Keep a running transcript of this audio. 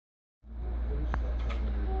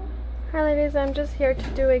Hi ladies, I'm just here to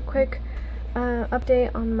do a quick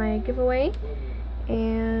update on my giveaway,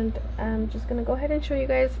 and I'm just gonna go ahead and show you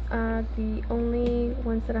guys the only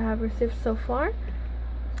ones that I have received so far,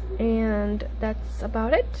 and that's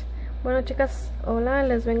about it. Bueno chicas, hola,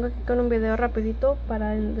 les vengo aquí con un video rapidito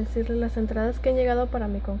para decirles las entradas que han llegado para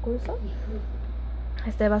mi concurso.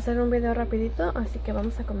 Este va a ser un video rapidito, así que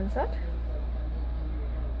vamos a comenzar.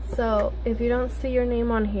 So, if you don't see your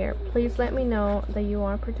name on here, please let me know that you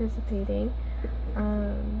are participating.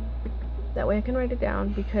 That way I can write it down,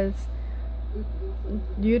 because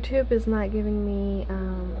YouTube is not giving me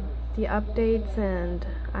the updates and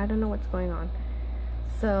I don't know what's going on.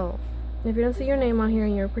 So, if you don't see your name on here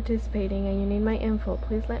and you're participating and you need my info,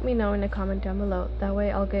 please let me know in a comment down below. That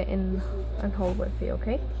way I'll get in on hold with you,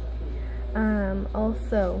 okay?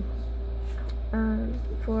 Also,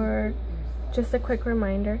 for just a quick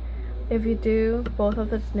reminder, if you do both of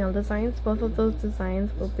the nail designs, both of those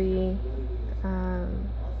designs will be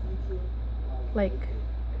like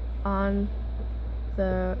on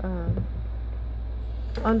the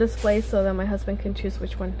on display, so that my husband can choose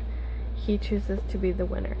which one he chooses to be the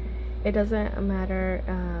winner. It doesn't matter,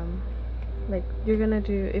 like you're gonna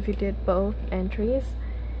do, if you did both entries,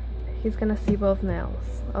 he's gonna see both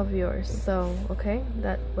nails of yours. So okay,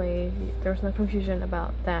 that way there's no confusion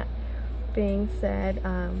about that. Being said,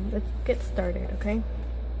 let's get started, okay?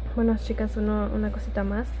 Bueno chicas, una cosita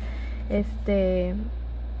más.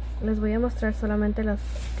 Les voy a mostrar solamente las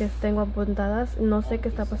que tengo apuntadas. No sé qué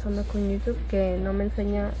está pasando con YouTube, que no me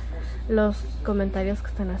enseña los comentarios que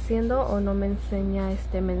están haciendo, o no me enseña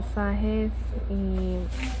mensajes y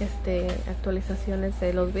actualizaciones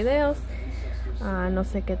de los videos. No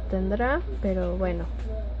sé qué tendrá, pero bueno,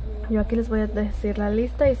 yo aquí les voy a decir la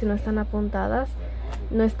lista, y si no están apuntadas,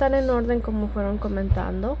 no están en orden como fueron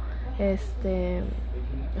comentando,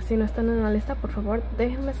 si no están en la lista, por favor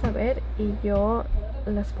déjenme saber y yo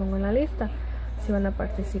las pongo en la lista si van a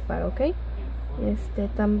participar, ok.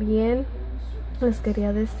 También les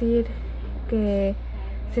quería decir que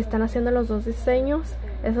si están haciendo los dos diseños,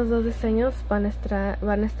 esos dos diseños van a estar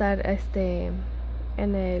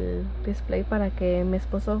en el display para que mi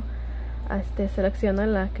esposo seleccione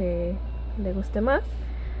la que le guste más,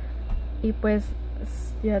 y pues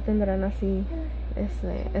ya tendrán así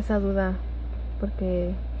esa duda,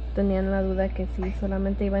 porque tenían la duda que si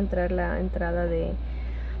solamente iba a entrar la entrada de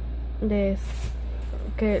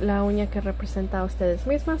que la uña que representa a ustedes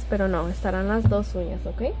mismas, pero no, estarán las dos uñas,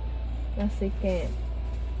 ok. Así que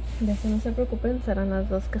de eso no se preocupen, serán las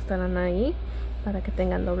dos que estarán ahí para que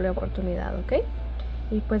tengan doble oportunidad, ok.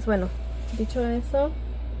 Y pues bueno, dicho eso,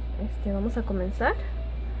 vamos a comenzar.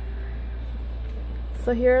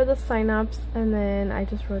 So here are the sign-ups, and then I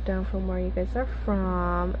just wrote down from where you guys are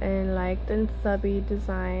from, and liked and subby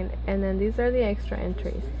design, and then these are the extra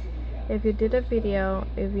entries. If you did a video,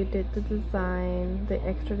 if you did the design, the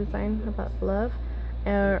extra design about love,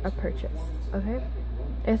 or a purchase, okay?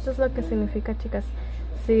 Esto es lo que significa, chicas.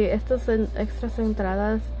 Si estos extras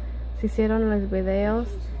entradas, si hicieron los videos,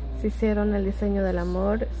 si hicieron el diseño del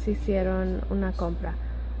amor, si hicieron una compra.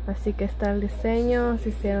 Así que está el diseño, si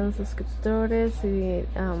hicieron suscriptores, si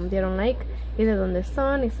dieron like, y de dónde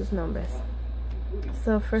son, y sus nombres.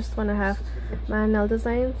 So first one, I have my nail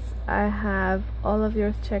designs. I have all of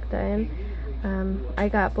yours checked in. I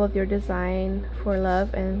got both your design for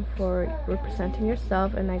love and for representing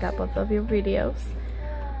yourself, and I got both of your videos.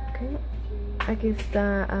 Okay. Aquí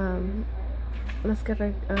está los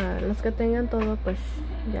que tengan todo, pues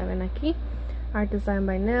ya ven aquí. Art Design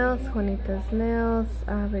by Nails, Juanita's Nails,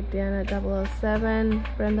 Vidiana 007,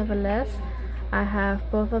 Brenda Velez. I have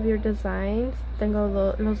both of your designs.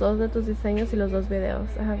 Tengo los dos de tus diseños y los dos videos.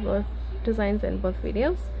 I have both designs and both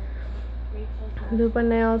videos. Luba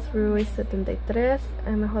Nails, Ruiz 73,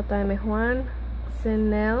 MJM Juan, Sin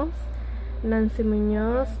Nails, Nancy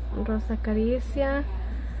Muñoz, Rosa Caricia,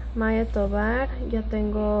 Maya Tobar. Ya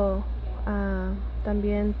tengo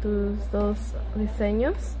también tus dos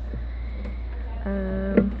diseños.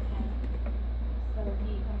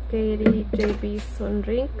 Katie JB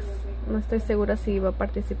Sunrinks, no estoy segura si va a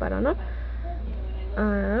participar o no.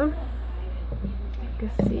 ¿Qué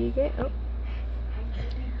sigue?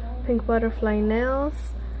 Pink Butterfly Nails,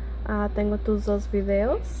 tengo tus dos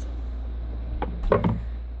videos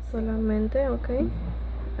solamente, ok.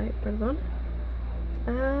 Ay, perdón.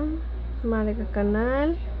 Marga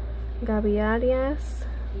Canal, Gaby Arias,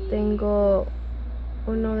 tengo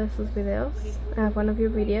uno de sus videos. I have one of your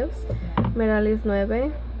videos. Meralis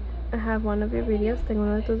 9, I have one of your videos. Tengo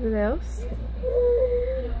uno de tus videos.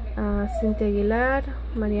 Cintia Aguilar,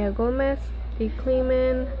 María Gómez, D.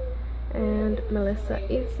 Clemen, and Melissa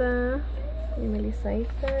Isa. y Melissa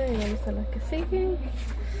Isa, y vamos a la que sigue.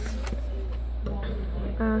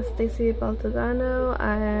 Stacy Baltodano,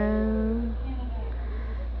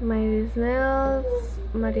 Mayris Nels,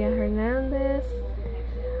 Maria Hernandez,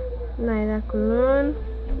 Naida Colon,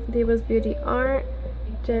 Divas Beauty Art,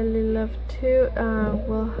 Jelly Love 2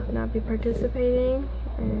 will not be participating,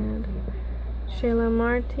 and Sheila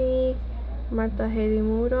Marty, Marta Heidi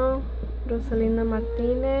Muro, Rosalinda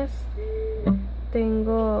Martínez.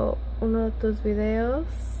 Tengo uno de tus videos.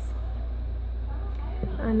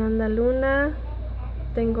 Ananda Luna,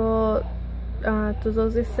 tengo tus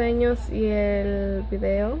dos diseños y el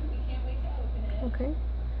video. Ok,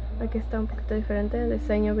 aquí está un poquito diferente: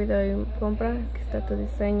 diseño, video y compra. Aquí está tu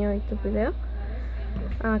diseño y tu video.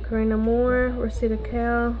 Karina Moore, Rosita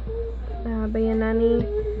Kell, Bella Nani,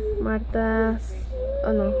 Marta,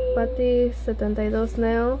 Patti 72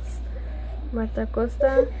 Nails, Marta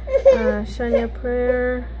Costa, Shania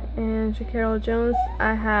Prayer, and Carol Jones.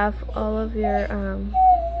 I have all of your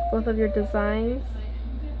both of your designs.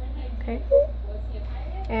 Okay,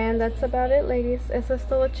 and that's about it, ladies. Eso es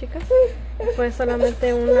todo, chicas. Fue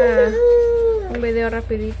solamente un video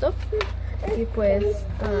rapidito, y pues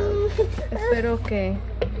espero que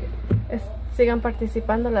sigan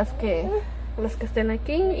participando las que estén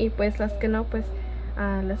aquí, y pues las que no, pues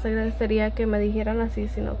les agradecería que me dijeran así,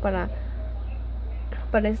 sino para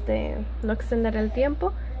no extender el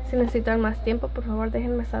tiempo. Si necesitan más tiempo, por favor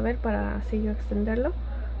déjenme saber para así yo extenderlo.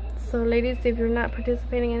 So ladies, if you're not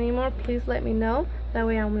participating anymore, please let me know, that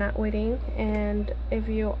way I'm not waiting. And if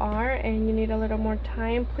you are and you need a little more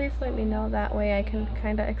time, please let me know, that way I can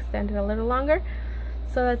kind of extend it a little longer.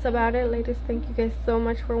 So that's about it, ladies. Thank you guys so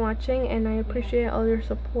much for watching, and I appreciate all your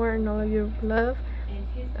support and all of your love.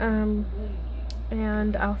 And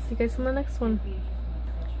I'll see you guys in the next one.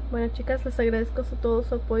 Bueno, chicas, les agradezco todo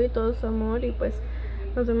su apoyo y todo su amor, y pues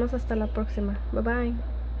nos vemos hasta la próxima. Bye bye.